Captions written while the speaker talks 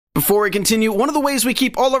Before we continue, one of the ways we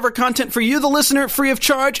keep all of our content for you, the listener, free of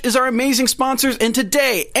charge is our amazing sponsors, and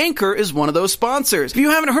today, Anchor is one of those sponsors. If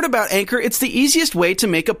you haven't heard about Anchor, it's the easiest way to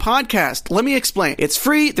make a podcast. Let me explain. It's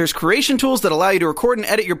free, there's creation tools that allow you to record and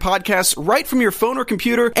edit your podcasts right from your phone or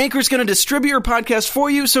computer. Anchor's going to distribute your podcast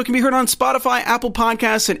for you so it can be heard on Spotify, Apple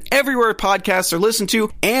Podcasts, and everywhere podcasts are listened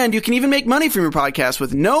to, and you can even make money from your podcast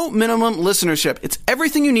with no minimum listenership. It's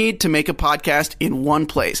everything you need to make a podcast in one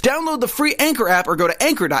place. Download the free Anchor app or go to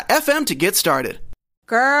anchor.fm to get started.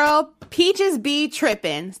 Girl, Peaches be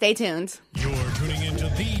trippin'. Stay tuned. You're tuning into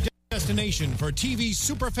the destination for TV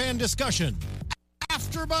superfan discussion,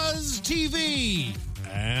 AfterBuzz TV.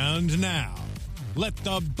 And now, let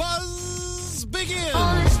the buzz begin.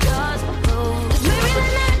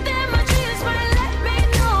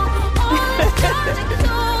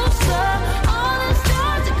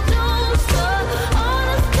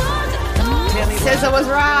 SZA was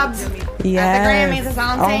robbed. Yes. At the Grammys, that's all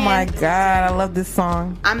I'm saying. Oh my God, I love this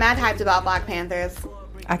song. I'm mad hyped about Black Panthers.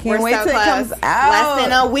 I can't We're wait so till close. it comes out. Less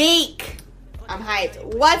than a week. I'm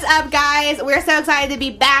hyped. What's up, guys? We're so excited to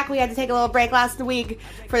be back. We had to take a little break last week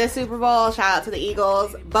for the Super Bowl. Shout out to the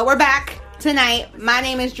Eagles. But we're back tonight. My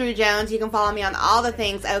name is Drew Jones. You can follow me on all the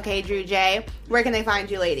things. Okay, Drew J. Where can they find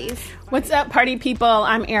you, ladies? What's up, party people?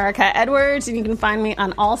 I'm Erica Edwards, and you can find me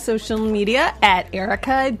on all social media at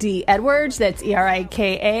Erica D. Edwards. That's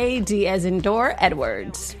Erika, D as in door,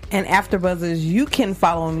 Edwards. And AfterBuzzers, you can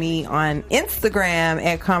follow me on Instagram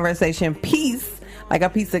at Conversation Peace, like a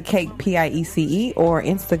piece of cake, Piece, or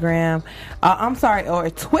Instagram, or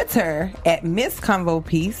Twitter at Miss Convo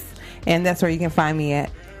Peace, and that's where you can find me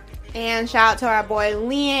at. And shout out to our boy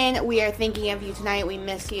Leon. We are thinking of you tonight. We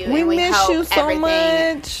miss you. We and we miss hope you so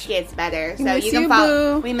everything much. gets better. So miss you can you,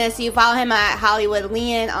 follow. boo. We miss you. Follow him at Hollywood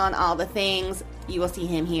Leon on all the things. You will see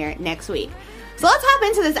him here next week. So let's hop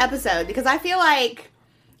into this episode because I feel like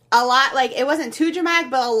a lot, like it wasn't too dramatic,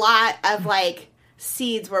 but a lot of like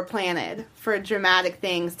seeds were planted for dramatic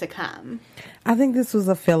things to come. I think this was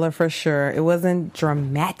a filler for sure. It wasn't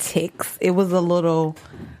dramatics. It was a little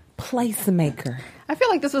placemaker. I feel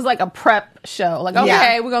like this was like a prep show. Like,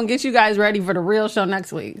 okay, we're going to get you guys ready for the real show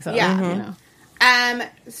next week. So, Yeah. you know.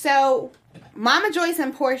 So Mama Joyce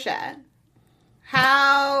and Portia,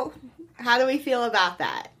 how do we feel about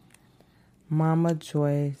that? Mama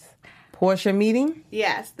Joyce. Portia meeting?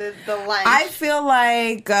 Yes, the lunch. I feel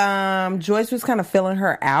like Joyce was kind of filling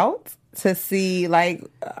her out to see, like,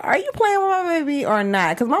 are you playing with my baby or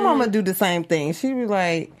not? Because my mama do the same thing. She'd be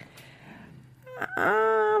like,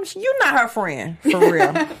 you're not her friend, for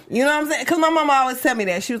real. You know what I'm saying? Because my mama always tell me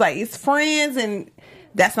that. She was like, it's friends and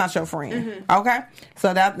that's not your friend. Okay? So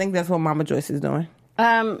I think that's what Mama Joyce is doing.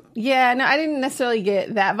 Yeah, no, I didn't necessarily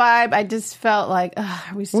get that vibe. I just felt like,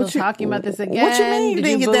 are we still talking about this again? What you mean you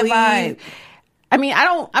didn't get that vibe? I mean,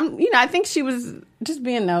 I think she was just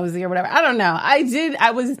being nosy or whatever. I don't know. I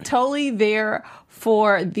was totally there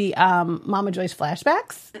for the Mama Joyce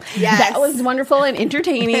flashbacks. Yes. That was wonderful and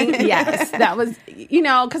entertaining. Yes. That was,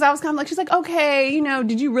 because I was kind of like, she's like, okay,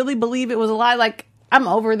 did you really believe it was a lie? Like, I'm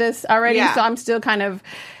over this already. Yeah. So I'm still kind of,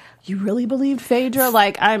 you really believed Phaedra?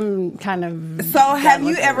 Like, I'm kind of... So have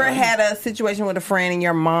you ever had a situation with a friend and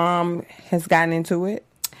your mom has gotten into it?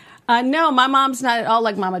 No, my mom's not at all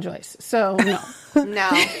like Mama Joyce. So, no. No.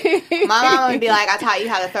 My mom would be like, I taught you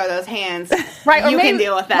how to throw those hands. Right, you can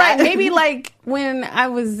deal with that. Right, maybe like when I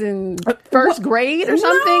was in first grade or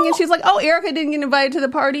something, and she's like, "Oh, Erica didn't get invited to the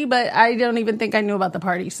party," but I don't even think I knew about the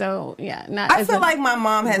party. So yeah, not. I feel like my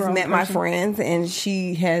mom has met my friends, and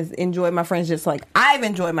she has enjoyed my friends just like I've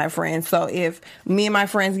enjoyed my friends. So if me and my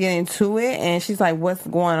friends get into it, and she's like, "What's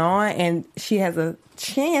going on?" and she has a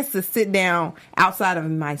chance to sit down outside of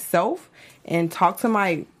myself and talk to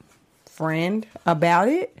my friend about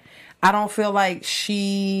it, I don't feel like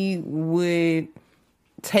she would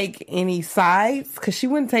take any sides because she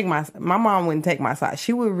wouldn't take my mom wouldn't take my side.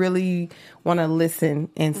 She would really want to listen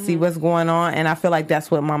and see what's going on, and I feel like that's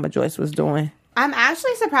what Mama Joyce was doing. I'm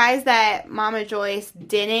actually surprised that Mama Joyce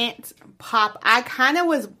didn't pop. I kind of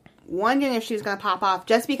was wondering if she was going to pop off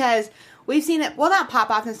just because we've seen it, well, not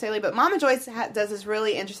pop off necessarily, but Mama Joyce does this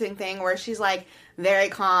really interesting thing where she's like very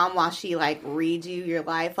calm while she like reads you your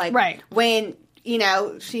life. Like right. When,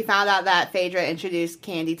 she found out that Phaedra introduced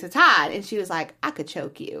Candy to Todd and she was like, I could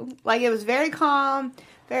choke you. Like it was very calm,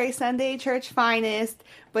 very Sunday church finest,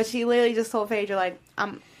 but she literally just told Phaedra like,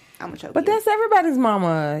 I'm gonna choke you. But that's everybody's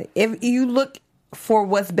mama. If you look for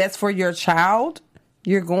what's best for your child,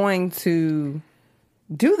 you're going to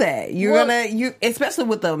do that. You're gonna especially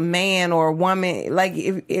with a man or a woman. Like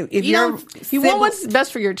if you want what's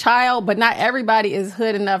best for your child, but not everybody is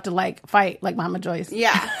hood enough to like fight like Mama Joyce.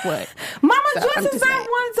 Yeah, what Mama Joyce is not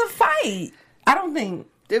one to fight. I don't think.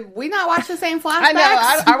 Did we not watch the same flashbacks?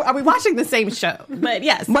 I know. Are we watching the same show? But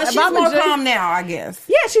yes, but she's more calm now, I guess.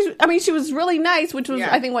 Yeah, she was really nice, which was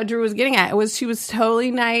I think what Drew was getting at. She was totally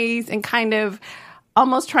nice and kind of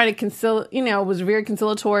almost trying to was very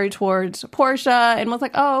conciliatory towards Portia and was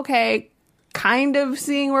like, oh, okay, kind of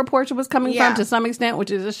seeing where Portia was coming from to some extent,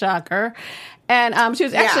 which is a shocker. And she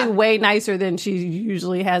was actually way nicer than she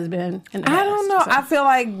usually has been in the past. I don't know. So. I feel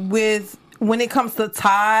like when it comes to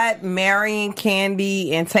Todd marrying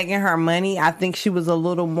Candy and taking her money, I think she was a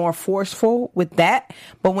little more forceful with that.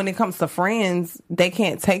 But when it comes to friends, they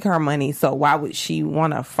can't take her money. So why would she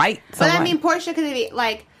want to fight someone? But I mean, Portia could be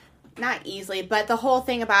like, not easily, but the whole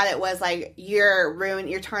thing about it was like, you're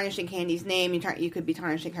tarnishing Candy's name. You could be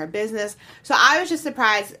tarnishing her business. So I was just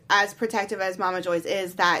surprised, as protective as Mama Joyce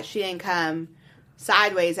is, that she didn't come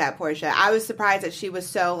sideways at Portia. I was surprised that she was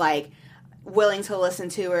so like, willing to listen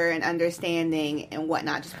to her and understanding and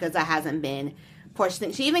whatnot, just because that hasn't been Portia's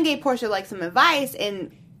thing. She even gave Portia like some advice,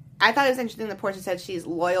 and I thought it was interesting that Portia said she's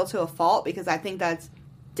loyal to a fault, because I think that's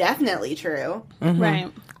definitely true. Mm-hmm.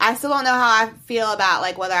 Right. I still don't know how I feel about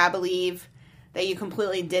like whether I believe that you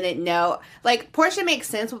completely didn't know. Like, Portia makes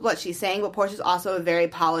sense with what she's saying, but Portia's also a very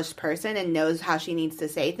polished person and knows how she needs to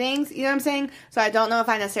say things. You know what I'm saying? So I don't know if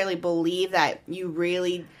I necessarily believe that you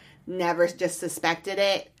really never just suspected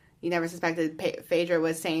it. You never suspected Phaedra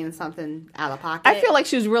was saying something out of pocket. I feel like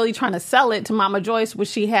she was really trying to sell it to Mama Joyce, which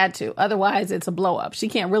she had to. Otherwise, it's a blow up. She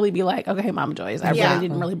can't really be like, okay, Mama Joyce, I really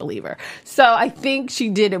didn't really believe her. So I think she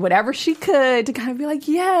did it whatever she could to kind of be like,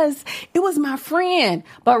 yes, it was my friend.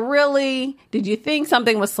 But really, did you think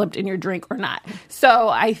something was slipped in your drink or not? So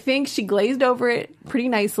I think she glazed over it pretty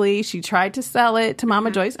nicely. She tried to sell it to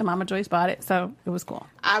Mama Joyce, and Mama Joyce bought it. So it was cool.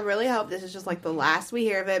 I really hope this is just like the last we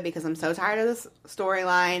hear of it, because I'm so tired of this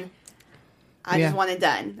storyline. I just want it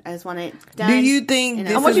done. I just want it done. Do you think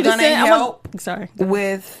this is going to help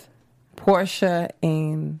with Portia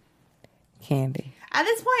and Candy? At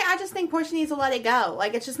this point, I just think Portia needs to let it go.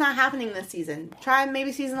 Like, it's just not happening this season. Try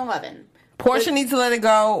maybe season 11. Portia needs to let it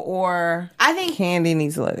go, or I think Candy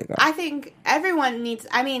needs to let it go? I think everyone needs...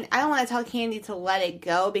 I mean, I don't want to tell Candy to let it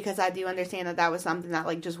go, because I do understand that that was something that,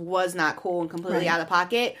 like, just was not cool and completely out of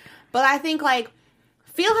pocket. But I think, like,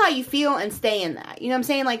 feel how you feel and stay in that. You know what I'm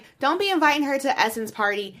saying? Like, don't be inviting her to Essence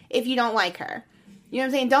party if you don't like her. You know what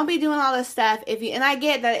I'm saying? Don't be doing all this stuff if you... And I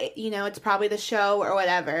get that, you know, it's probably the show or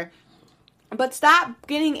whatever. But stop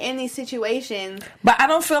getting in these situations. But I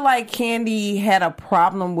don't feel like Candy had a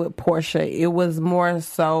problem with Portia. It was more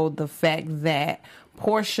so the fact that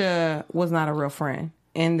Portia was not a real friend.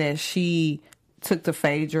 And that she took to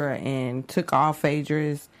Phaedra and took all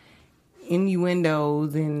Phaedra's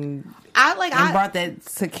innuendos and brought that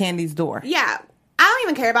to Candy's door. Yeah. I don't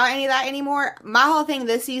even care about any of that anymore. My whole thing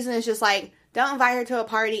this season is just like, don't invite her to a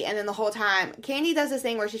party, and then the whole time Candy does this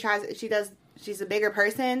thing where she's a bigger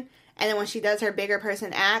person, and then when she does her bigger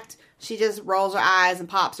person act, she just rolls her eyes and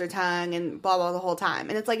pops her tongue and blah blah the whole time.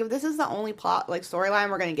 And it's like, if this is the only plot like storyline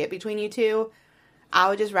we're gonna get between you two, I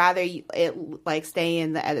would just rather it like stay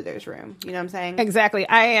in the editor's room. You know what I'm saying? Exactly.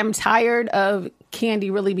 I am tired of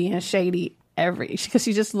Candy really being shady because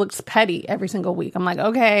she just looks petty every single week. I'm like,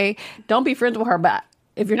 okay, don't be friends with her, but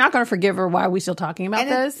if you're not going to forgive her, why are we still talking about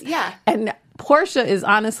this? Yeah. And Portia is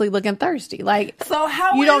honestly looking thirsty. Like, so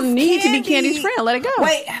how you don't need to be Candy's friend. Let it go.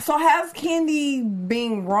 Wait, so how's Candy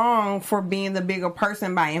being wrong for being the bigger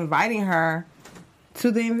person by inviting her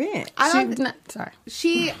to the event? I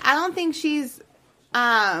don't think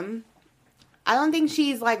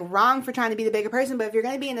she's like wrong for trying to be the bigger person, but if you're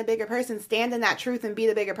going to be in the bigger person, stand in that truth and be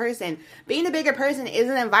the bigger person. Being the bigger person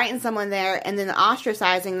isn't inviting someone there and then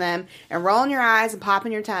ostracizing them and rolling your eyes and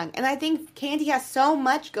popping your tongue. And I think Candy has so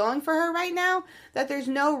much going for her right now that there's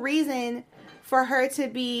no reason for her to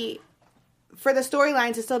be, for the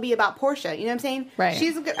storyline to still be about Portia. You know what I'm saying? Right.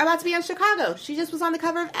 She's about to be on Chicago. She just was on the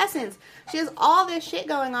cover of Essence. She has all this shit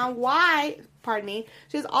going on.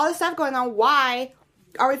 She has all this stuff going on. Why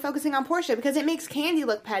are we focusing on Portia? Because it makes Candy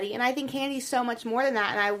look petty, and I think Candy's so much more than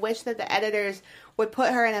that, and I wish that the editors would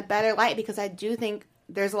put her in a better light, because I do think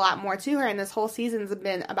there's a lot more to her, and this whole season's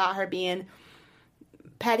been about her being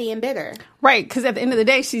petty and bitter. Right, because at the end of the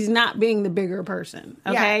day, she's not being the bigger person,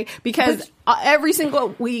 okay? Yeah. Because every single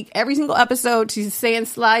week, every single episode, she's saying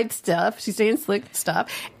slick stuff,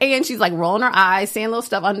 and she's like rolling her eyes, saying little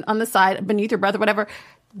stuff on the side, beneath her breath or whatever.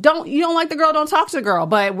 You don't like the girl, don't talk to the girl.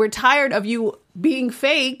 But we're tired of you being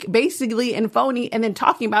fake, basically, and phony, and then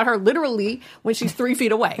talking about her literally when she's 3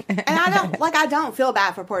 feet away. And I don't feel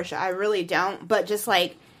bad for Portia. I really don't. But just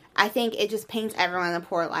like, I think it just paints everyone in a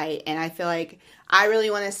poor light. And I feel like I really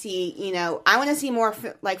want to see, I want to see more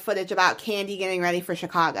footage about Candy getting ready for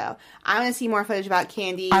Chicago. I want to see more footage about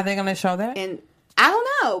Candy. Are they going to show that? And I don't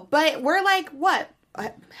know. But we're like, what?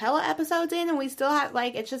 Hella episodes in, and we still have,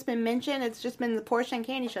 it's just been mentioned. It's just been the Portia and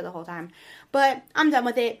Candy show the whole time. But I'm done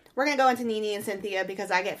with it. We're going to go into Nene and Cynthia because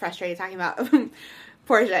I get frustrated talking about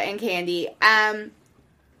Portia and Candy.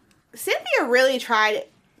 Cynthia really tried.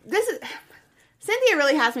 Cynthia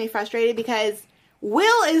really has me frustrated because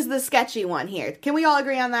Will is the sketchy one here. Can we all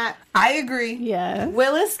agree on that? I agree. Yeah.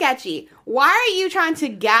 Will is sketchy. Why are you trying to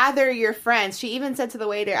gather your friends? She even said to the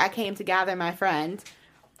waiter, I came to gather my friends.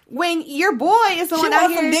 When your boy is the one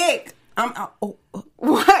out here. She wants some dick.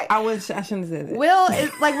 What? I shouldn't have said it. Will's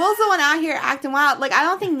the one out here acting wild. I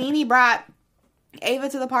don't think Nene brought Eva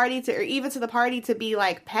to the party to be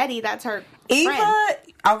petty. That's her friend.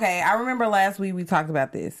 Okay, I remember last week we talked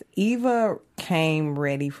about this. Eva came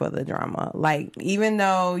ready for the drama. Even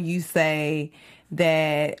though you say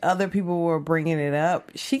that other people were bringing it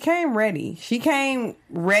up, she came ready. She came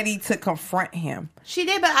ready to confront him. She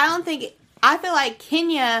did, but I feel like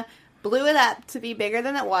Kenya blew it up to be bigger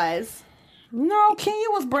than it was. No, Kenya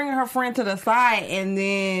was bringing her friend to the side, and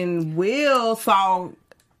then Will saw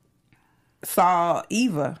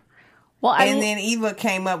Eva. Then Eva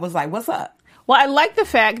came up, was like, what's up? Well, I like the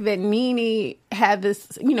fact that Nene had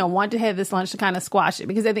this, wanted to have this lunch to kind of squash it.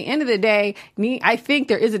 Because at the end of the day, I think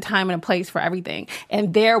there is a time and a place for everything.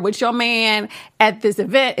 And there with your man at this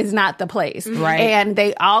event is not the place. Right. And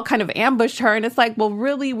they all kind of ambushed her. And it's like, well,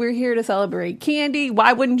 really, we're here to celebrate Candy.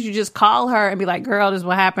 Why wouldn't you just call her and be like, girl, this is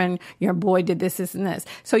what happened. Your boy did this, this, and this.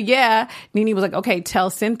 So, yeah, Nene was like, okay, tell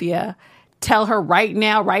Cynthia. Tell her right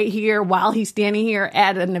now, right here, while he's standing here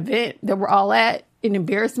at an event that we're all at, and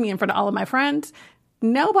embarrass me in front of all of my friends.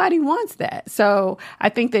 Nobody wants that. So I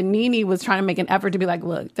think that Nene was trying to make an effort to be like,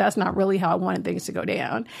 look, that's not really how I wanted things to go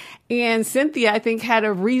down. And Cynthia, I think, had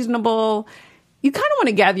a reasonable, you kind of want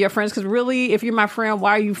to gather your friends because really, if you're my friend,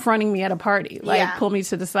 why are you fronting me at a party? Pull me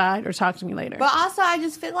to the side or talk to me later. But also, I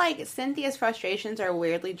just feel like Cynthia's frustrations are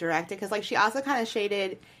weirdly directed because she also kind of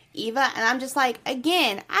shaded Eva, and I'm just like,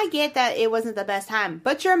 again, I get that it wasn't the best time,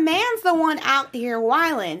 but your man's the one out here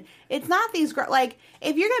wilding. It's not these girls.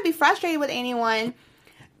 If you're gonna be frustrated with anyone,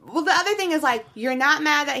 well, the other thing is you're not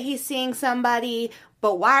mad that he's seeing somebody,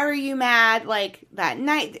 but why are you mad that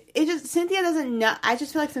night? Cynthia doesn't know. I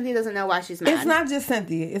just feel like Cynthia doesn't know why she's mad. It's not just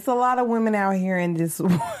Cynthia. It's a lot of women out here in this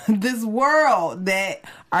world that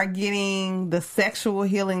are getting the sexual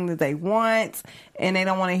healing that they want, and they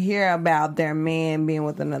don't want to hear about their man being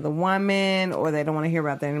with another woman, or they don't want to hear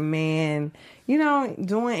about their man,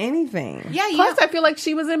 doing anything. Yeah. Plus, I feel like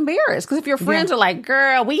she was embarrassed because if your friends are like,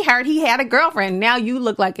 girl, we heard he had a girlfriend. Now you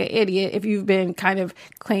look like an idiot if you've been kind of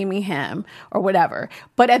claiming him or whatever.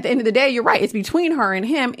 But at the end of the day, you're right. It's between her and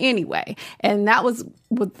him anyway. And that was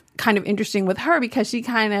kind of interesting with her because she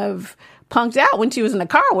kind of punked out when she was in the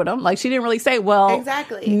car with him. She didn't really say, well,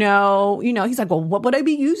 exactly. No, he's like, well, what would I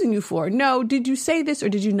be using you for? No, did you say this or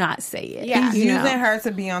did you not say it? Yeah. He's using her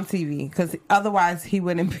to be on TV because otherwise he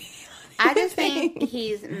wouldn't be. I just think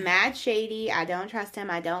he's mad shady. I don't trust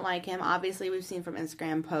him. I don't like him. Obviously, we've seen from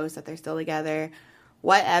Instagram posts that they're still together.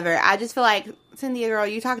 Whatever. I just feel like, Cynthia, girl,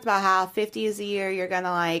 you talked about how 50 is a year you're going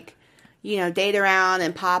to date around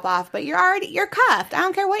and pop off, but you're cuffed. I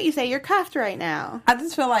don't care what you say. You're cuffed right now. I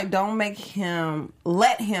just feel like don't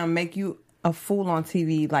let him make you a fool on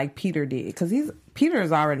TV like Peter did. Because Peter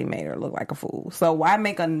has already made her look like a fool. So why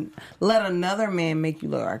let another man make you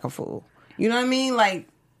look like a fool? You know what I mean?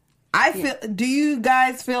 Do you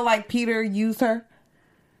guys feel like Peter used her?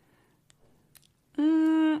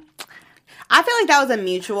 I feel like that was a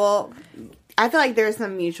mutual. I feel like there's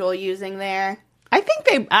some mutual using there.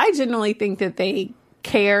 I genuinely think that they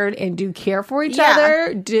cared and do care for each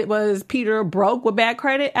other. Was Peter broke with bad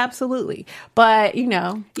credit? Absolutely. But, I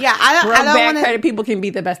don't bad credit people can be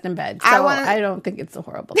the best in bed. So I don't think it's a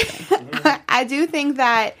horrible thing. I do think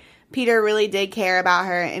that Peter really did care about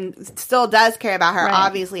her and still does care about her,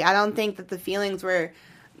 obviously. I don't think that the feelings were,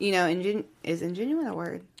 is ingenuine a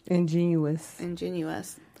word?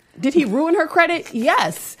 Ingenuous. Did he ruin her credit?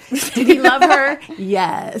 Yes. Did he love her?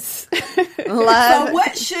 Yes. So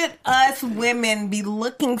what should us women be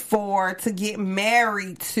looking for to get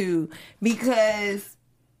married to? Because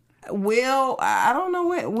Will, I don't know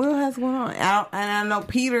what Will has going on. And I know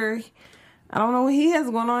Peter, I don't know what he has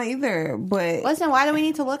going on either. But listen, why do we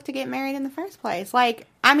need to look to get married in the first place? Like,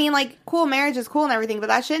 I mean, like, cool, marriage is cool and everything, but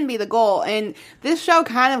that shouldn't be the goal. And this show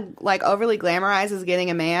kind of, like, overly glamorizes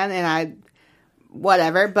getting a man, and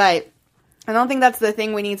whatever, but I don't think that's the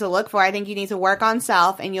thing we need to look for. I think you need to work on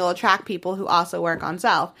self, and you'll attract people who also work on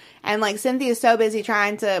self. And, like, Cynthia's so busy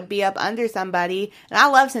trying to be up under somebody, and I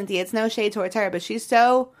love Cynthia. It's no shade towards her, but she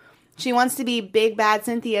wants to be big, bad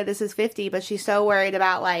Cynthia. This is 50, but she's so worried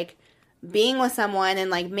about, like, being with someone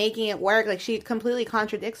and, like, making it work. Like, she completely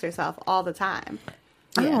contradicts herself all the time.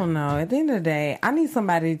 I don't know. At the end of the day, I need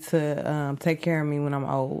somebody to take care of me when I'm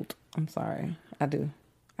old. I'm sorry. I do.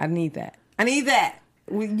 I need that. I need that.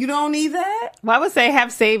 You don't need that? Well, I would say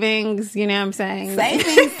have savings, you know what I'm saying?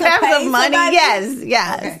 Savings to have pay some money. somebody? Yes.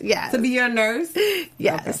 Okay. Yes. To be your nurse?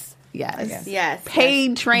 Yes. Okay. Yes.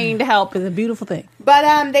 Paid, trained help is a beautiful thing. But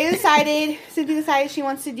Cynthia decided she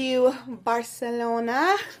wants to do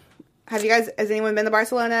Barcelona. Has anyone been to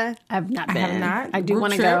Barcelona? I've not been. I have not. I do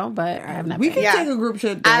want to go, but I have not been. We can take a group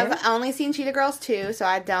trip there. I've only seen Cheetah Girls 2, so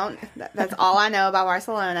I don't. That's all I know about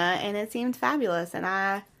Barcelona, and it seemed fabulous, and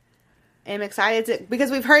I am excited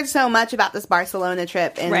because we've heard so much about this Barcelona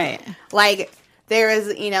trip, and right. like there is,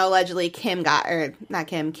 allegedly Kenya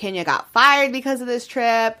got fired because of this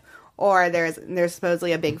trip, or there's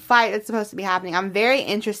supposedly a big fight that's supposed to be happening. I'm very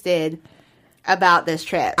interested about this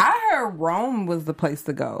trip. I heard Rome was the place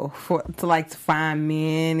to go to find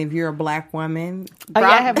men if you're a black woman. Yeah,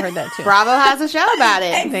 I have heard that too. Bravo has a show about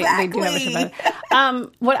it. They do have a show about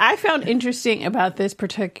it. What I found interesting about this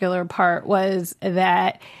particular part was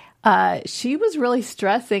that she was really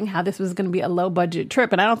stressing how this was going to be a low budget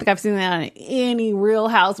trip. And I don't think I've seen that on any Real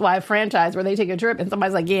Housewife franchise where they take a trip and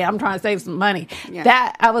somebody's like, yeah, I'm trying to save some money. Yeah.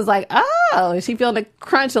 That I was like, oh, is she feeling the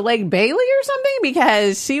crunch of Lake Bailey or something?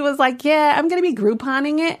 Because she was like, yeah, I'm going to be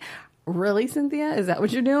Grouponing it. Really, Cynthia? Is that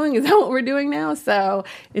what you're doing? Is that what we're doing now? So,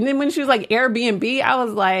 and then when she was like Airbnb, I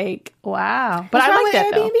was like, wow. But I like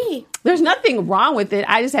that Airbnb? Though. There's nothing wrong with it.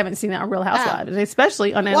 I just haven't seen it on Real Housewives,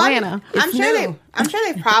 especially on Atlanta. I'm sure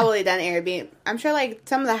they've probably done Airbnb. I'm sure like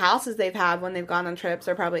some of the houses they've had when they've gone on trips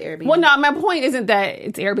are probably Airbnb. Well, no, my point isn't that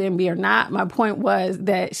it's Airbnb or not. My point was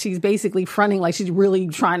that she's basically fronting like she's really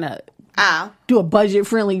trying to do a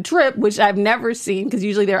budget-friendly trip, which I've never seen because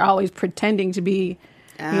usually they're always pretending to be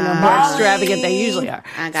more extravagant they usually are.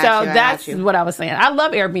 That's what I was saying. I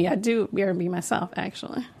love Airbnb. I do Airbnb myself,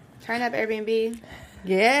 actually. Turn up Airbnb.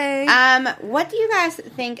 Yay. What do you guys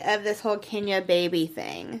think of this whole Kenya baby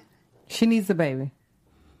thing? She needs a baby.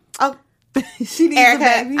 Oh, she needs Erica,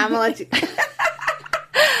 a baby. I'm gonna let you.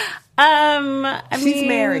 She's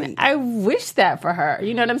married. I wish that for her.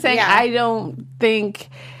 You know what I'm saying? Yeah. I don't think,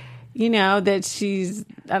 that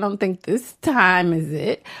I don't think this time is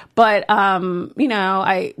it. But,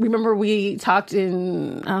 I remember we talked I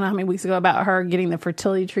don't know how many weeks ago about her getting the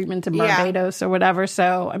fertility treatment in Barbados or whatever.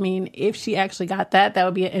 So, I mean, if she actually got that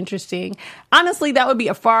would be honestly, that would be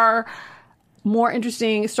a far more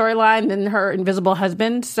interesting storyline than her invisible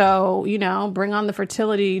husband. So, bring on the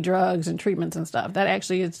fertility drugs and treatments and stuff. That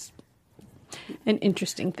actually is an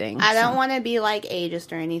interesting thing. I don't want to be like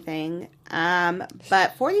ageist or anything,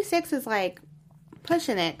 but 46 is like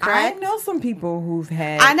pushing it, correct? I know some people who've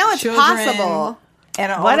had I know it's possible. At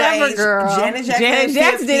an whatever age. Girl. Janet Jackson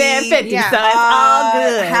Jackson did it at 50, so it's all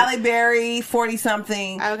good. Halle Berry,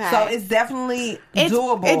 40-something. Okay. So it's definitely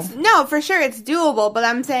doable. No, for sure it's doable, but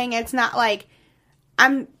I'm saying it's not like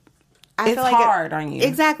I feel like hard on you.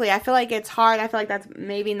 Exactly. I feel like it's hard. I feel like that's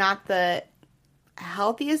maybe not the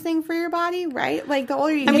healthiest thing for your body, right? Like the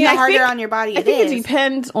older you get, the harder on your body it is. I think it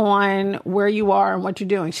depends on where you are and what you're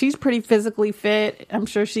doing. She's pretty physically fit. I'm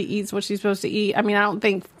sure she eats what she's supposed to eat. I mean, I don't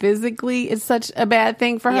think physically it's such a bad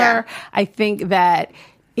thing for her. I think that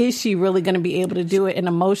is she really going to be able to do it? And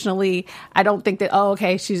emotionally, I don't think that,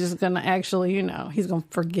 she's just going to actually, he's going to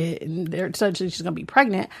forget and essentially she's going to be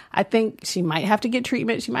pregnant. I think she might have to get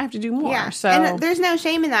treatment. She might have to do more. Yeah. So and there's no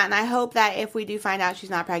shame in that. And I hope that if we do find out she's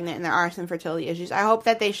not pregnant and there are some fertility issues, I hope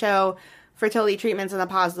that they show fertility treatments in a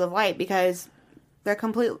positive light because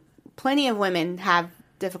plenty of women have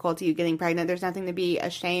difficulty getting pregnant. There's nothing to be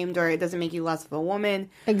ashamed or it doesn't make you less of a woman.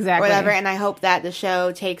 Exactly. Or whatever. And I hope that the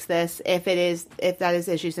show takes this if that is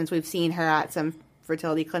the issue, since we've seen her at some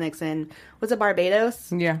fertility clinics in, was it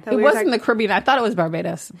Barbados? Yeah. It wasn't the Caribbean. I thought it was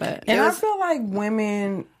Barbados. But I feel like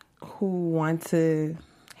women who want to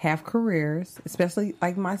have careers, especially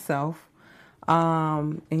like myself,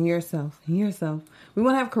 and yourself, we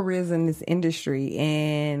want to have careers in this industry,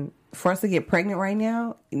 and for us to get pregnant right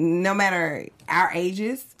now, no matter our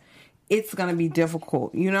ages, it's going to be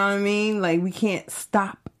difficult. You know what I mean? Like, we can't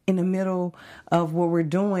stop in the middle of what we're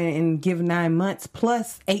doing and give 9 months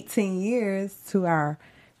plus 18 years to our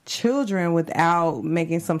children without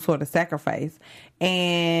making some sort of sacrifice.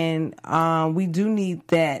 And we do need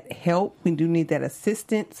that help. We do need that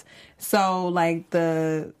assistance. So like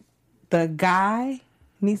the guy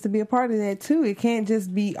needs to be a part of that too. It can't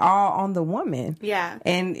just be all on the woman. Yeah.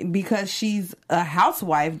 And because she's a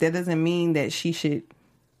housewife, that doesn't mean that she should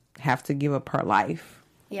have to give up her life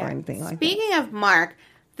or anything like that. Speaking of Mark,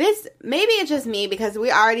 this, maybe it's just me because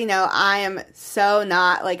we already know I am so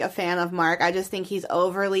not like a fan of Mark. I just think he's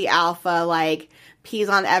overly alpha, like pees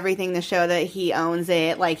on everything to show that he owns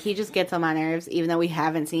it. Like he just gets on my nerves, even though we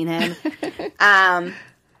haven't seen him.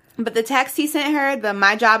 But the text he sent her,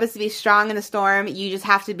 my job is to be strong in the storm. You just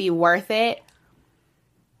have to be worth it.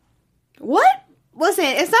 What? Listen,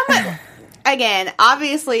 if someone, again,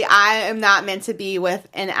 obviously I am not meant to be with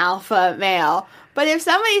an alpha male, but if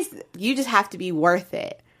somebody's, you just have to be worth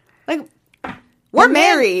it. Like, we're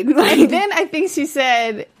married. And then I think he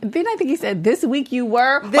said, this week you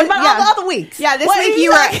were. What about all the other weeks? Yeah, this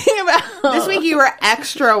week you were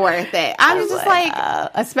extra worth it. I was just like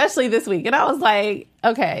especially this week. And I was like,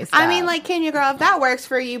 okay, stop. I mean, like, Kenya girl, if that works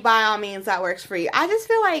for you, by all means, that works for you. I just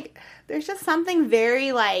feel like there's just something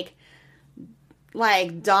very like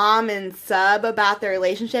dom and sub about their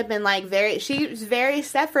relationship, and like she's very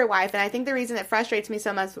Stepford wife, and I think the reason it frustrates me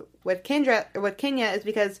so much with Kenya is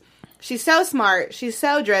because she's so smart, she's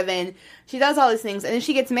so driven, she does all these things, and then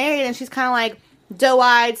she gets married and she's kind of like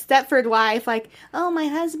doe-eyed Stepford wife, like, oh, my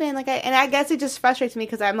husband, like, and I guess it just frustrates me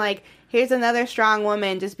because I'm like, here's another strong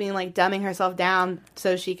woman just being like dumbing herself down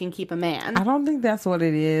so she can keep a man. I don't think that's what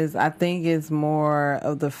it is. I think it's more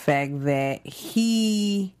of the fact that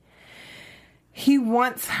he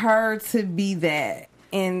wants her to be that,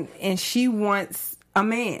 and she wants a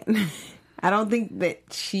man. I don't think that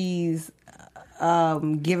she's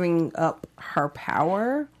giving up her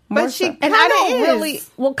power. But she, and I don't really,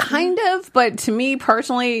 well, kind of, but to me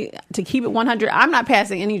personally, to keep it 100, I'm not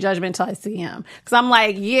passing any judgment until I see him. Because I'm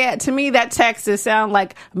like, yeah, to me, that text just sounds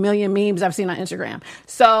like a million memes I've seen on Instagram.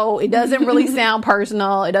 So it doesn't really sound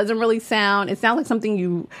personal. It sounds like something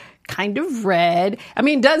you kind of read. I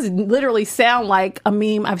mean, it does literally sound like a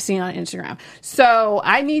meme I've seen on Instagram. So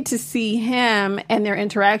I need to see him and their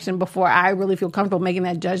interaction before I really feel comfortable making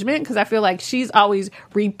that judgment, because I feel like she's always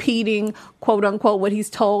repeating, quote unquote, what he's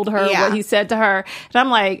told her, what he said to her. And I'm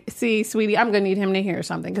like, see, sweetie, I'm going to need him to hear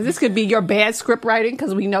something, because this could be your bad script writing,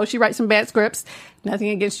 because we know she writes some bad scripts. Nothing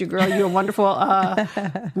against you, girl. You're a wonderful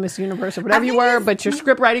Miss Universe or whatever you were, but your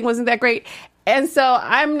script writing wasn't that great. And so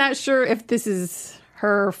I'm not sure if this is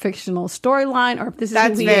her fictional storyline or if this is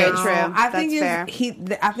that's who he very is. true.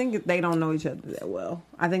 I think they don't know each other that well.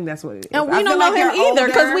 I think that's what it is. And we don't know him either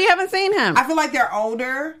because we haven't seen him. I feel like they're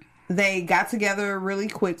older. They got together really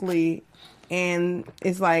quickly, and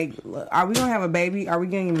it's like, are we gonna have a baby? Are we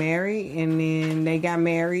getting married? And then they got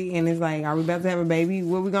married, and it's like, are we about to have a baby?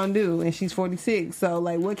 What are we gonna do? And she's 46, so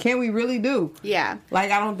like, what can we really do? Yeah, like,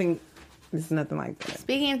 I don't think it's nothing like that.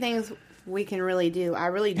 Speaking of things we can really do, I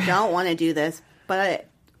really don't want to do this. But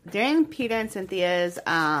during Peter and Cynthia's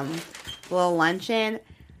little luncheon,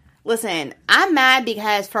 listen, I'm mad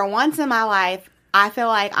because for once in my life, I feel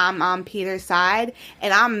like I'm on Peter's side,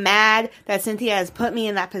 and I'm mad that Cynthia has put me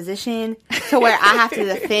in that position to where I have to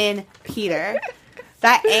defend Peter.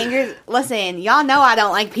 That angers, listen, y'all know I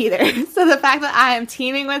don't like Peter. So the fact that I am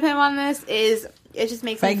teaming with him on this it just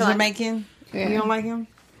makes me feel Jamaican? Like, you don't like him?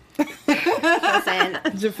 Listen.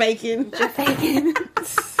 Jamaican.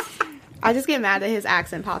 I just get mad that his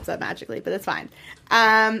accent pops up magically, but it's fine.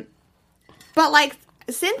 But like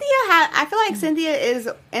I feel like Cynthia is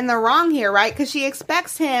in the wrong here, right? Because she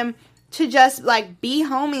expects him to just like be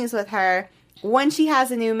homies with her when she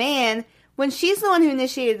has a new man, when she's the one who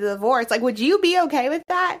initiated the divorce. Like, would you be okay with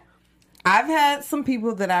that? I've had some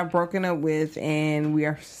people that I've broken up with, and we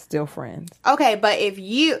are still friends. Okay, but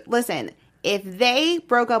if they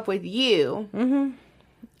broke up with you, mm-hmm.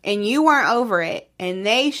 and you weren't over it, and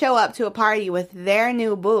they show up to a party with their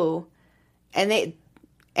new boo, and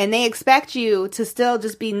they expect you to still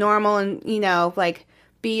just be normal and, you know, like,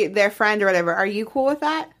 be their friend or whatever, are you cool with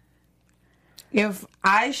that? If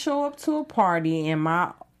I show up to a party and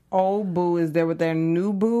my old boo is there with their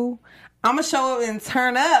new boo, I'm going to show up and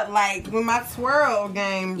turn up, like, with my twirl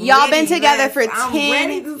game. Y'all been together for 10 I'm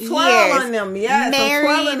ready to twirl years. on them. Yes, married.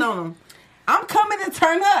 I'm twirling on them. I'm coming to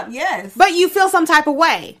turn up, yes. But you feel some type of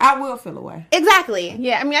way. I will feel a way. Exactly.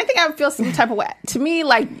 Yeah, I mean, I think I would feel some type of way. To me,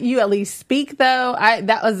 like, you at least speak, though.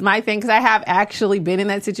 That was my thing, because I have actually been in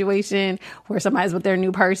that situation where somebody's with their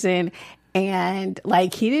new person, And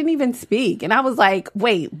like, he didn't even speak. And I was like,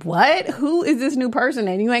 wait, what? Who is this new person?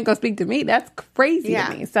 And you ain't gonna speak to me? That's crazy to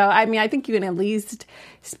me. So, I mean, I think you can at least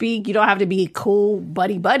speak. You don't have to be cool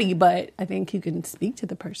buddy, but I think you can speak to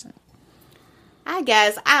the person. I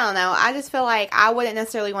guess. I don't know. I just feel like I wouldn't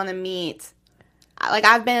necessarily want to meet. Like,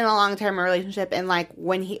 I've been in a long-term relationship, and like,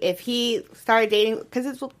 if he started dating,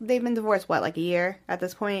 because they've been divorced, what, like a year at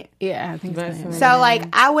this point? Yeah, I think so. So, like,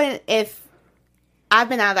 I wouldn't, if I've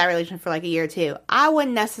been out of that relationship for like a year or two, I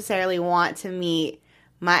wouldn't necessarily want to meet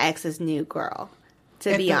my ex's new girl,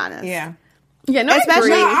 to be honest. Yeah. Yeah, no,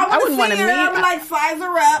 especially, I wouldn't want to meet. I would like size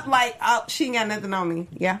her up, like, oh, she ain't got nothing on me.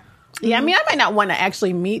 Yeah. Yeah, I mean, I might not want to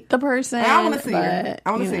actually meet the person. I want to see her.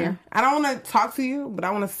 I want to see her. I don't want to talk to you, but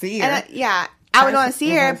I want to see her. And, I would want to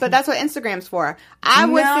see her, but that's what Instagram's for. I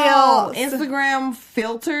would feel Instagram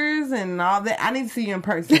filters and all that. I need to see you in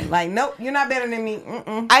person. Like, nope, you're not better than me.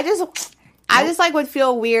 Mm-mm. I just like would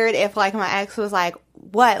feel weird if like my ex was like,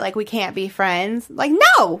 what? Like, we can't be friends? Like,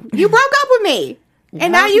 no, you broke up with me.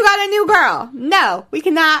 And now you got a new girl. No, we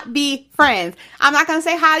cannot be friends. I'm not going to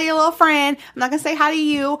say hi to your little friend. I'm not going to say hi to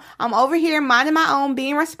you. I'm over here minding my own,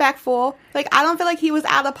 being respectful. Like, I don't feel like he was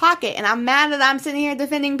out of pocket. And I'm mad that I'm sitting here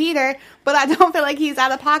defending Peter, but I don't feel like he's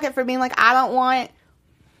out of pocket for being like, I don't want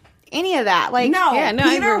any of that. Like,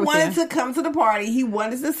 Peter wanted to come to the party. He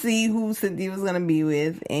wanted to see who Cynthia was going to be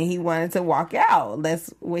with, and he wanted to walk out. That's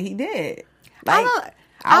what he did. Like,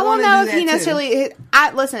 I don't know if he necessarily...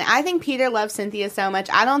 Listen, I think Peter loves Cynthia so much.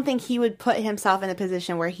 I don't think he would put himself in a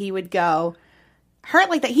position where he would go hurt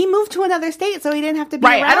like that. He moved to another state, so he didn't have to be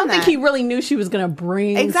around I don't think he really knew she was going to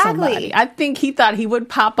bring somebody. I think he thought he would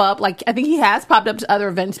pop up. Like, I think he has popped up to other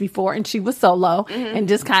events before, and she was solo and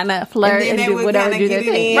just kind of flirt and do whatever, do their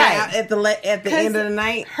thing. Right. At the end of the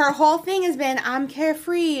night. Her whole thing has been, I'm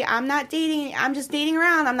carefree. I'm not dating. I'm just dating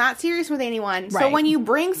around. I'm not serious with anyone. Right. So when you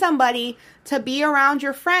bring somebody to be around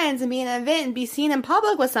your friends and be in an event and be seen in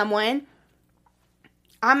public with someone,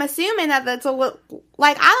 I'm assuming that that's a little...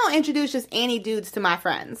 Like, I don't introduce just any dudes to my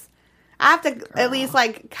friends. I have to at least,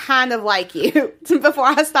 like, kind of like you before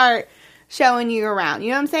I start showing you around. You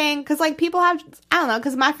know what I'm saying? Because, like, people have... I don't know,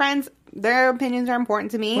 because my friends, their opinions are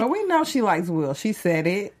important to me. Well, we know she likes Will. She said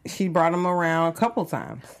it. She brought him around a couple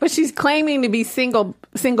times. But she's claiming to be single,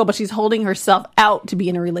 but she's holding herself out to be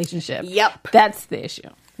in a relationship. Yep. That's the issue.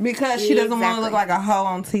 Because she doesn't want to look like a hoe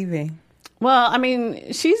on TV. Well, I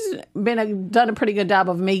mean, she's done a pretty good job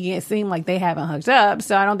of making it seem like they haven't hooked up.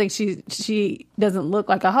 So I don't think she doesn't look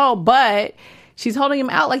like a hoe, but she's holding him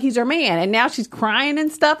out like he's her man. And now she's crying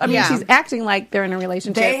and stuff. I mean, she's acting like they're in a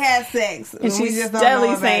relationship. They had sex. And she's just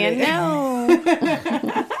steadily saying no.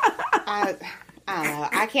 I don't know.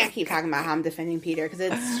 I can't keep talking about how I'm defending Peter because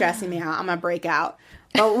it's stressing me out. I'm going to break out.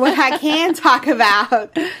 But what I can talk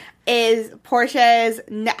about is Portia's...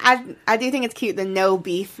 I do think it's cute, the no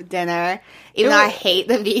beef dinner. Even though I hate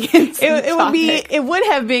the vegans. It would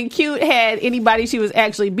have been cute had anybody she was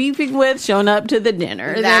actually beefing with shown up to the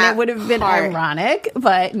dinner. Then it would have been ironic,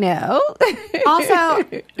 but no. Also,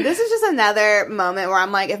 this is just another moment where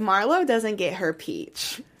I'm like, if Marlo doesn't get her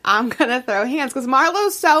peach, I'm gonna throw hands because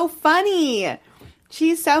Marlo's so funny.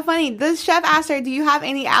 She's so funny. This chef asked her, do you have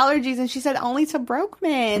any allergies? And she said, only to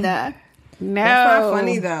Brokeman. No. That's not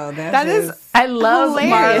funny, though. That is I love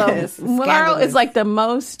hilarious. Marlo. Marlo is like the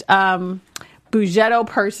most Bougetto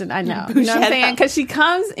person I know. You know what I'm saying? Because she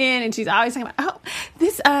comes in and she's always talking about,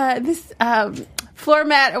 this floor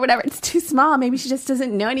mat or whatever, it's too small. Maybe she just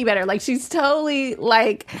doesn't know any better. Like, she's totally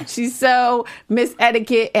like, she's so Miss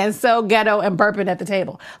Etiquette and so ghetto and burping at the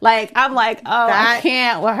table. Like, I'm like, I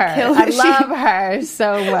can't with her. I love her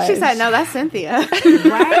so much. She said, no, that's Cynthia.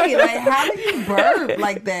 Right? Like, how do you burp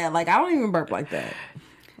like that? Like, I don't even burp like that.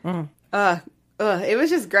 It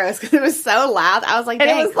was just gross because it was so loud. I was like,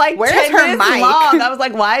 dang, it was like where's her mic? Long. I was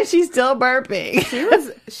like, why is she still burping? She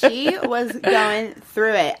was going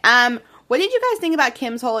through it. What did you guys think about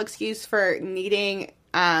Kim's whole excuse for needing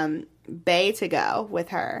Bae to go with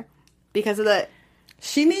her? Because of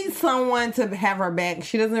she needs someone to have her back.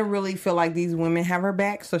 She doesn't really feel like these women have her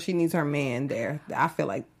back, so she needs her man there. I feel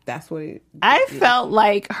like that's what it is. Felt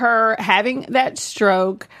like her having that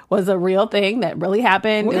stroke was a real thing that really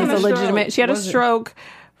happened. It was a legitimate... She had a stroke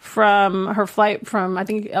from her flight from, I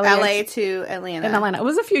think, LA to Atlanta. In Atlanta. It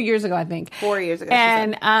was a few years ago, I think. 4 years ago.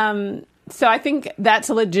 And so I think that's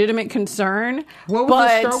a legitimate concern. What was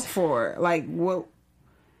the stroke for? Like, what...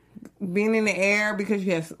 Being in the air because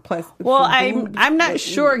you have Well, I'm not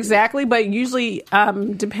sure exactly, but usually,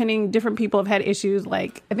 different people have had issues.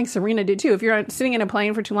 Like, I think Serena did too. If you're sitting in a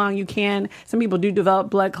plane for too long, some people do develop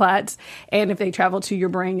blood clots, and if they travel to your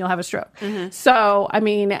brain, you'll have a stroke. Mm-hmm. So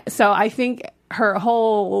I think her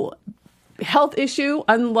whole health issue,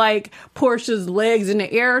 unlike Portia's legs in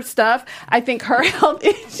the air stuff. I think her health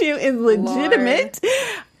issue is legitimate.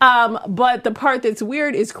 But the part that's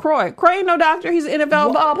weird is Croy. Croy ain't no doctor. He's an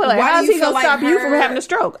NFL ball player. How is he going to stop you from having a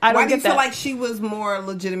stroke? I don't get that. Why do you feel like she was more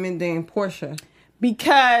legitimate than Portia?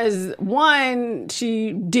 Because 1,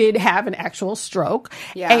 she did have an actual stroke,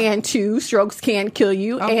 and 2, strokes can kill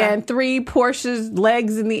you, and 3, Portia's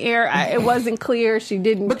legs in the air. It wasn't clear. She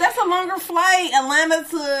didn't. But that's a longer flight, Atlanta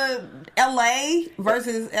to LA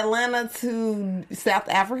versus Atlanta to South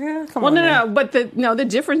Africa. Come on, no. But the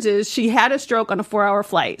difference is she had a stroke on a 4-hour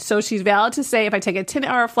flight, so she's valid to say if I take a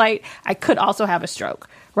 10-hour flight, I could also have a stroke.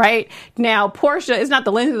 Right now, Portia, it's not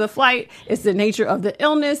the length of the flight; it's the nature of the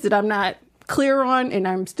illness that I'm not clear on, and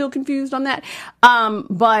I'm still confused on that.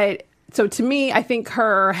 But so to me, I think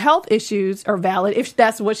her health issues are valid if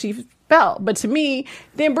that's what she felt. But to me,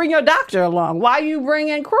 then bring your doctor along. Why are you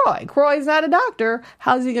bringing Croy? Croy's not a doctor.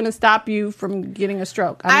 How's he going to stop you from getting a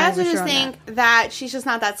stroke? I also just think that she's just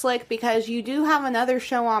not that slick, because you do have another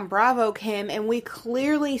show on Bravo, Kim, and we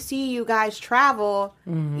clearly see you guys travel,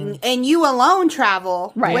 and you alone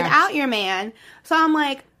travel without your man. So I'm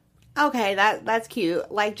like, okay, that's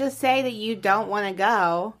cute. Like, just say that you don't want to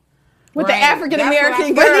go. With the African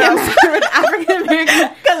American girl. With African American.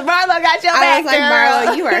 Because Marlo got your back, I was like,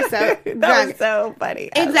 Marlo, you are so that was so funny.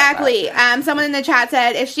 Exactly. Someone in the chat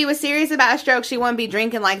said, if she was serious about a stroke, she wouldn't be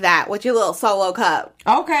drinking like that with your little solo cup.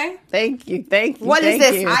 Okay. Thank you. What is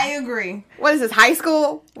this? I agree. What is this, high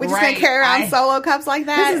school? We just gonna carry around solo cups like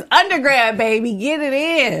that? This is undergrad, baby. Get it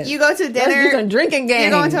in. You go to dinner. Let's do some drinking games.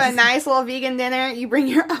 You're going to a nice little vegan dinner. You bring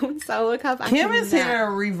your own solo cup. Kim is here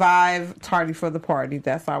to revive Tardy for the Party.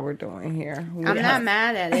 That's all we're doing here. I'm not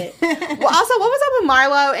mad at it. Well, also, what was up with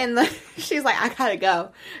Marlo? And she's like, I gotta go.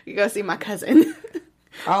 You go see my cousin.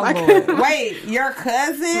 Oh, Lord. Wait, your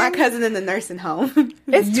cousin? My cousin in the nursing home.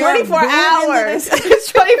 It's 24 hours.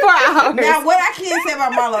 It's 24 hours. Now, what I can say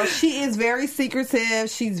about Marlo, she is very secretive.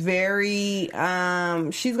 She's very,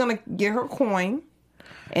 she's going to get her coin.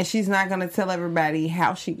 And she's not going to tell everybody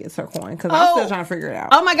how she gets her coin. Because I'm still trying to figure it out.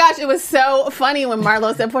 Oh, my gosh. It was so funny when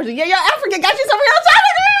Marlo said, Portia, yeah, your African got you some real China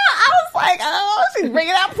girl. I was like, oh, she's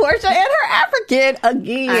bringing out Portia and her African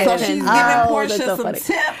again. So she's giving Portia some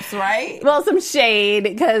tips, right? Well, some shade.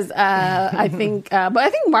 Because I think, but I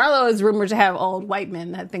think Marlo is rumored to have old white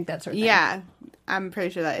men. I think that's her thing. Yeah. I'm pretty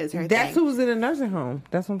sure that is her thing. That's who's in a nursing home.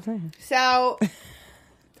 That's what I'm saying. So,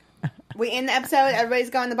 we end the episode.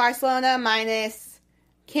 Everybody's going to Barcelona minus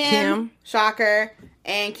Kim, shocker,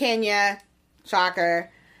 and Kenya, shocker.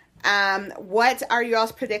 What are your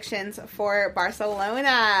all's predictions for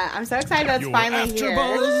Barcelona? I'm so excited that it's finally here.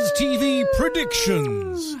 AfterBuzz TV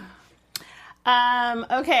predictions.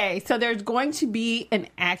 Okay, so there's going to be an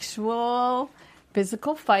actual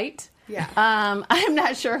physical fight. Yeah. I'm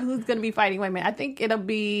not sure who's going to be fighting women. I think it'll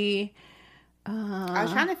be... I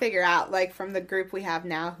was trying to figure out, like, from the group we have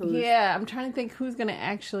now, who's... Yeah, I'm trying to think who's going to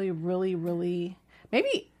actually really...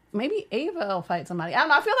 Maybe Ava will fight somebody. I don't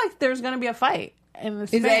know. I feel like there's going to be a fight in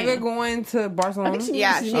Spain. Is Ava going to Barcelona? I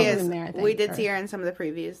think she is. In there, I think. We did see her in some of the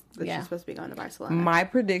previews that she's supposed to be going to Barcelona. My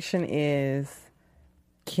prediction is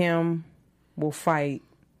Kim will fight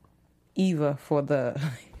Eva for the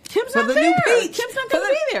Kim's for not the there. new peach. Kim's not going to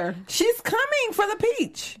be there. She's coming for the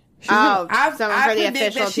peach. For the predict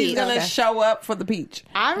official that she's peach. going to show up for the peach.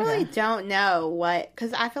 I really don't know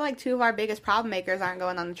because I feel like two of our biggest problem makers aren't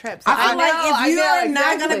going on the trip. So I feel like if you're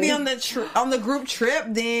not going to be on the group trip,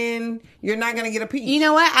 then you're not going to get a peach. You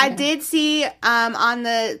know what? I did see on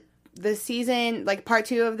the season, like part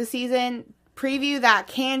 2 of the season preview, that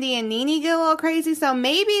Candy and Nene get a little crazy. So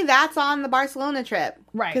maybe that's on the Barcelona trip,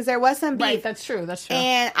 right? Because there was some beef. Right, that's true.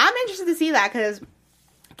 And I'm interested to see that because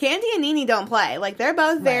Candy and Nene don't play. Like, they're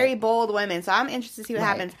both very bold women, so I'm interested to see what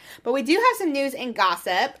happens. But we do have some news and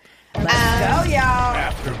gossip. Let's go, y'all.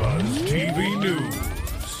 AfterBuzz TV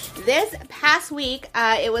News. This past week,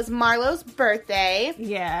 it was Marlo's birthday.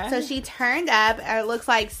 Yeah. So she turned up. It looks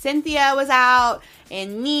like Cynthia was out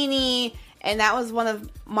and Nene, and that was one of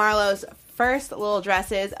Marlo's first little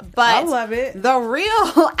dresses. But I love it. The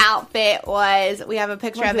real outfit was, we have a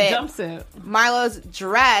picture of it. Jumpsuit. Marlo's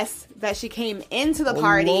dress that she came into the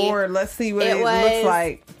party. Lord, let's see what it looks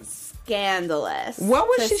like. Scandalous. What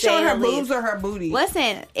was she showing, her boobs or her booty?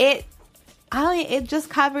 Listen, it just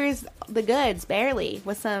covers the goods barely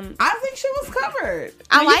with some. I think she was covered.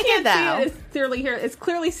 I like it though. It's clearly here. It's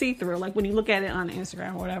clearly see through. Like when you look at it on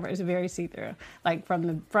Instagram or whatever, it's very see through. Like from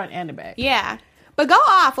the front and the back. Yeah. But go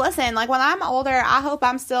off. Listen, like when I'm older, I hope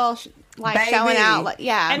I'm still like Baby. showing out. Like,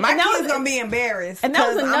 yeah, My kid's gonna be embarrassed. And that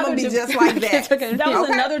was I'm another gonna be just like that. That was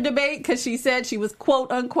another debate because she said she was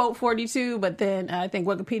quote unquote 42, but then I think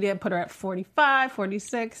Wikipedia put her at 45,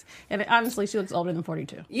 46, and honestly, she looks older than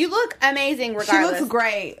 42. you look amazing regardless. She looks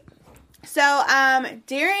great. So,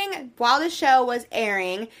 while the show was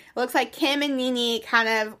airing, it looks like Kim and Nene kind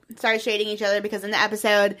of started shading each other because in the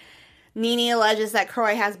episode, Nene alleges that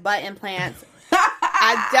Kroy has butt implants.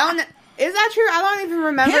 Is that true? I don't even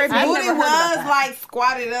remember. His if I've booty never heard about was that. like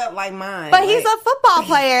squatted up like mine. But he's a football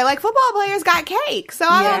player. Like, football players got cake. So,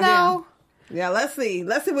 I don't know. Yeah, let's see.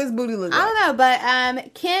 Let's see what his booty looks I like. don't know,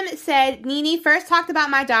 but Kim said, Nene first talked about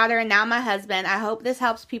my daughter and now my husband. I hope this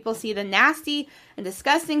helps people see the nasty and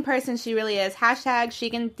disgusting person she really is. Hashtag she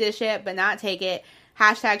can dish it, but not take it.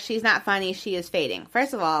 Hashtag she's not funny, she is fading.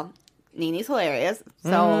 First of all, Nene's hilarious.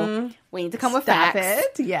 So we need to come with Stop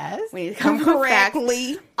facts. it. Yes. We need to come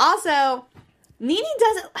correctly. Also, Nene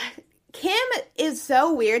doesn't... Kim is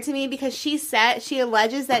so weird to me because she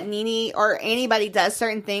alleges that Nene or anybody does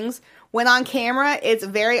certain things when on camera, it's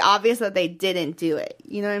very obvious that they didn't do it.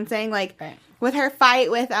 You know what I'm saying? Like, right. With her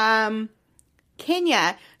fight with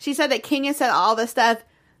Kenya, she said that Kenya said all the stuff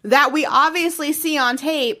that we obviously see on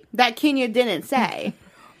tape that Kenya didn't say.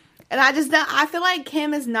 And I feel like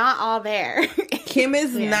Kim is not all there. Kim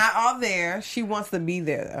is not all there. She wants to be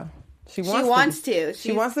there, though. She wants to.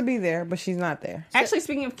 She wants to be there, but she's not there. Actually,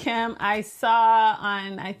 speaking of Kim, I saw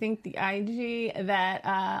on, I think, the IG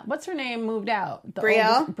that, what's her name, moved out.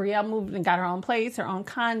 Brielle? Brielle moved and got her own place, her own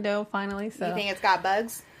condo, finally. So You think it's got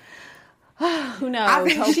bugs? who knows?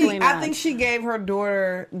 I not. think she gave her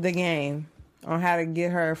daughter the game on how to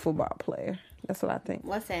get her a football player. That's what I think.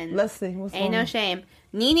 Listen. Let's see. What's Ain't going no on? shame.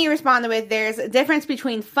 Nene responded with, there's a difference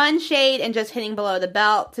between fun shade and just hitting below the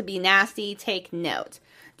belt. To be nasty, take note.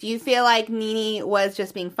 Do you feel like Nene was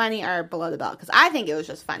just being funny or below the belt? Because I think it was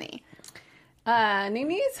just funny.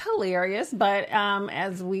 Nene is hilarious, but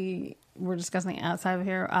as we were discussing outside of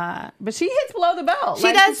here, but she hits below the belt.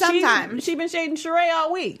 She does sometimes. She's been shading Sheree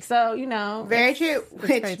all week, so, you know. Very true. It's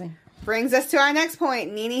Which crazy. brings us to our next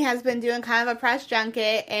point. Nene has been doing kind of a press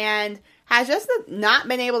junket and has just not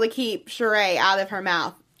been able to keep Sheree out of her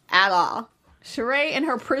mouth at all. Sheree and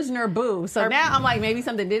her prisoner boo. So now I'm like, maybe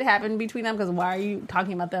something did happen between them because why are you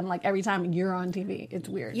talking about them like every time you're on TV? It's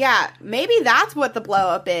weird. Yeah, maybe that's what the blow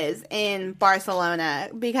up is in Barcelona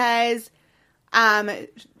because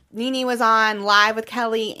Nene was on live with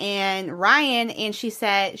Kelly and Ryan and she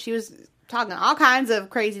said she was talking all kinds of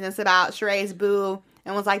craziness about Sheree's boo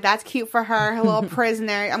and was like, that's cute for her little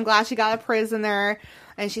prisoner. I'm glad she got a prisoner.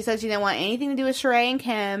 And she said she didn't want anything to do with Sheree and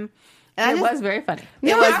Kim. And It was very funny.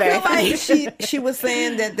 It was very funny. funny. She was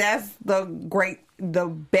saying that that's the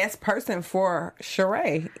best person for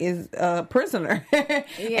Sheree is a prisoner. And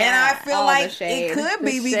I feel like it could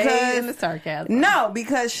be shade and the because sarcasm. No,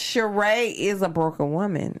 because Sheree is a broken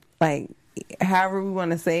woman. Like, however we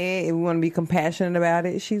want to say it, if we want to be compassionate about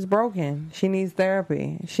it, she's broken. She needs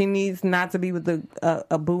therapy. She needs not to be with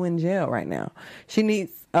a boo in jail right now. She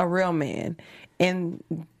needs a real man. And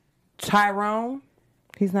Tyrone,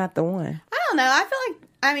 he's not the one. I don't know. I feel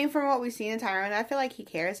like, from what we've seen in Tyrone, I feel like he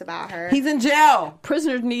cares about her. He's in jail.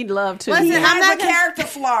 Prisoners need love too. Listen, He I'm has not a gonna- character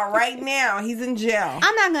flaw right now. He's in jail.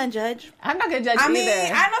 I'm not going to judge. I'm not gonna judge I either. mean,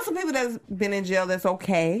 I know some people that's been in jail that's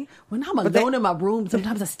okay. When I'm alone in my room,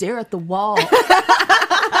 sometimes I stare at the wall.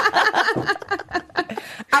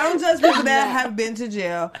 I don't judge people that have been to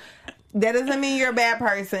jail. That doesn't mean you're a bad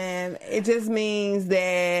person. It just means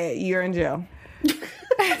that you're in jail.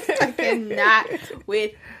 I cannot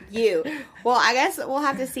with you. Well, I guess we'll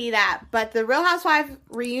have to see that. But the Real Housewives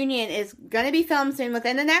reunion is going to be filmed soon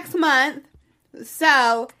within the next month.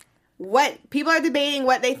 So, what people are debating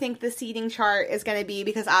what they think the seating chart is going to be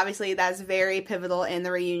because obviously that's very pivotal in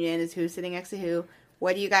the reunion is who's sitting next to who.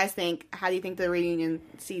 What do you guys think? How do you think the reunion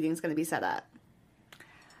seating is going to be set up?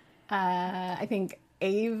 I think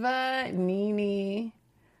Ava, Nene,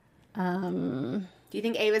 Do you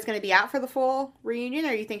think Ava's going to be out for the full reunion,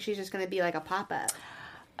 or do you think she's just going to be like a pop-up?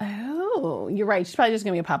 Oh, you're right. She's probably just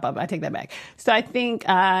going to be a pop-up. I take that back. So I think,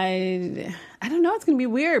 I don't know. It's going to be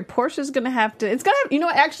weird. Portia's going to have to, you know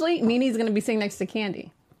what? Actually, Nene's going to be sitting next to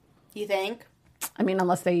Candy. You think? I mean,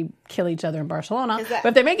 unless they kill each other in Barcelona. But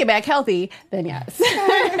if they make it back healthy, then yes.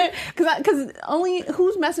 Because only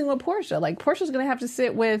who's messing with Portia? Like, Portia's going to have to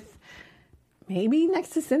sit with maybe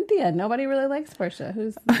next to Cynthia. Nobody really likes Portia.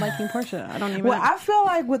 Who's liking Portia? I don't even know. I feel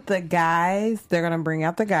like with the guys, they're going to bring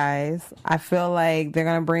out the guys. I feel like they're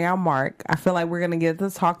going to bring out Mark. I feel like we're going to get to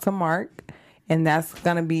talk to Mark. And that's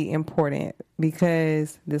going to be important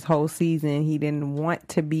because this whole season he didn't want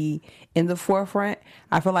to be in the forefront.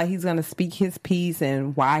 I feel like he's going to speak his piece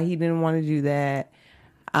and why he didn't want to do that.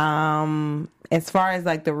 As far as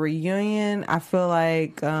like the reunion, I feel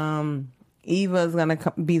like Eva's going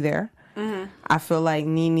to be there. Mm-hmm. I feel like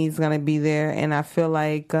Nene's going to be there. And I feel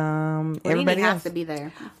like everybody has else to be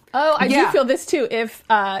there. Oh, I do feel this too. If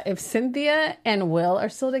Cynthia and Will are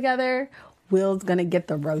still together, Will's gonna get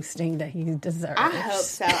the roasting that he deserves. I hope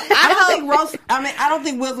so. I don't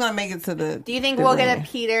think Will's gonna make it to the. Do you think we'll get a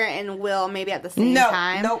Peter and Will maybe at the same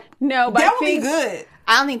time? No, but that would be good.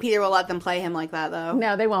 I don't think Peter will let them play him like that though.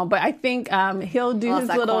 No, they won't. But I think he'll do his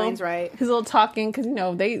little talking because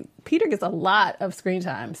Peter gets a lot of screen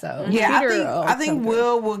time. So yeah, I think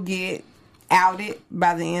Will will get outed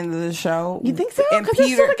by the end of the show. You think so? Because they're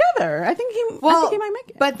still together. I think he might make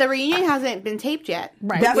it. But the reunion hasn't been taped yet.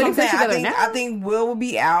 Right. That's what I'm saying. I think Will will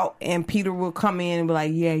be out and Peter will come in and be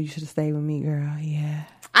like, yeah, you should have stayed with me, girl. Yeah.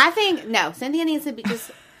 I think, no, Cynthia needs to be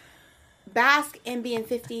just bask in being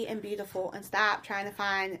 50 and beautiful and stop trying to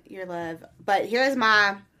find your love. But here's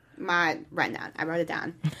my rundown. I wrote it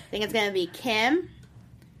down. I think it's going to be Kim,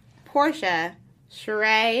 Portia,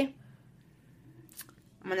 Sheree.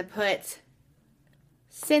 I'm going to put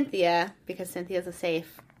Cynthia, because Cynthia's a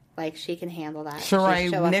safe, like, she can handle that.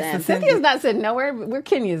 Sheree, next to Cynthia's not sitting nowhere. Where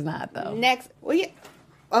Kenya's not, though.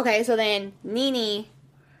 Okay, so then Nene,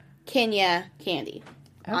 Kenya, Candy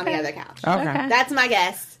on the other couch. Okay. That's my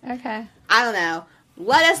guess. Okay. I don't know.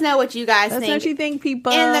 Let us know what you guys think. Let us know what you think,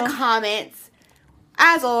 people. In the comments.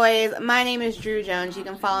 As always, my name is Drew Jones. You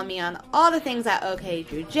can follow me on all the things at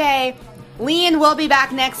OKDrewJ. Lean will be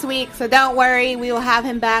back next week, so don't worry. We will have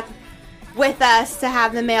him back with us to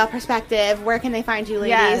have the male perspective. Where can they find you,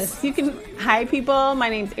 ladies? Yes, you can. Hi, people. My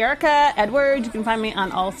name's Erica Edwards. You can find me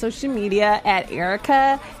on all social media at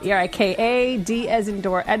Erica, ERIKA, as in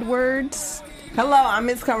Door Edwards. Hello, I'm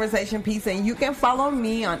Miss Conversation Piece, and you can follow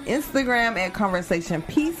me on Instagram at Conversation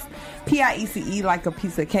Piece, PIECE, like a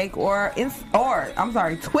piece of cake, or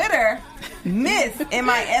Twitter, Miss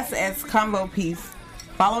MISS Combo Piece.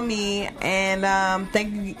 Follow me, and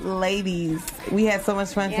thank you, ladies. We had so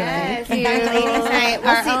much fun tonight. Yes,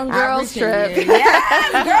 Our own girls trip.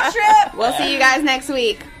 Yeah, girls trip. We'll see you guys next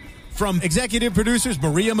week. From executive producers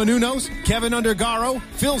Maria Menounos, Kevin Undergaro,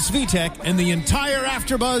 Phil Svitek, and the entire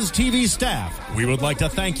AfterBuzz TV staff, we would like to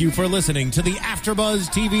thank you for listening to the AfterBuzz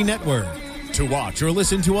TV network. To watch or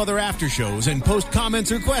listen to other after shows and post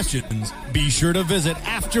comments or questions, be sure to visit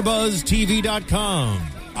AfterBuzzTV.com.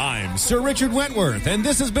 I'm Sir Richard Wentworth, and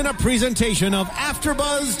this has been a presentation of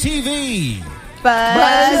AfterBuzz TV.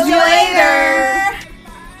 Buzz you later.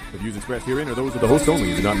 The views expressed herein are those of the hosts only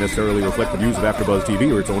and do not necessarily reflect the views of AfterBuzz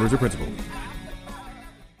TV or its owners or principals.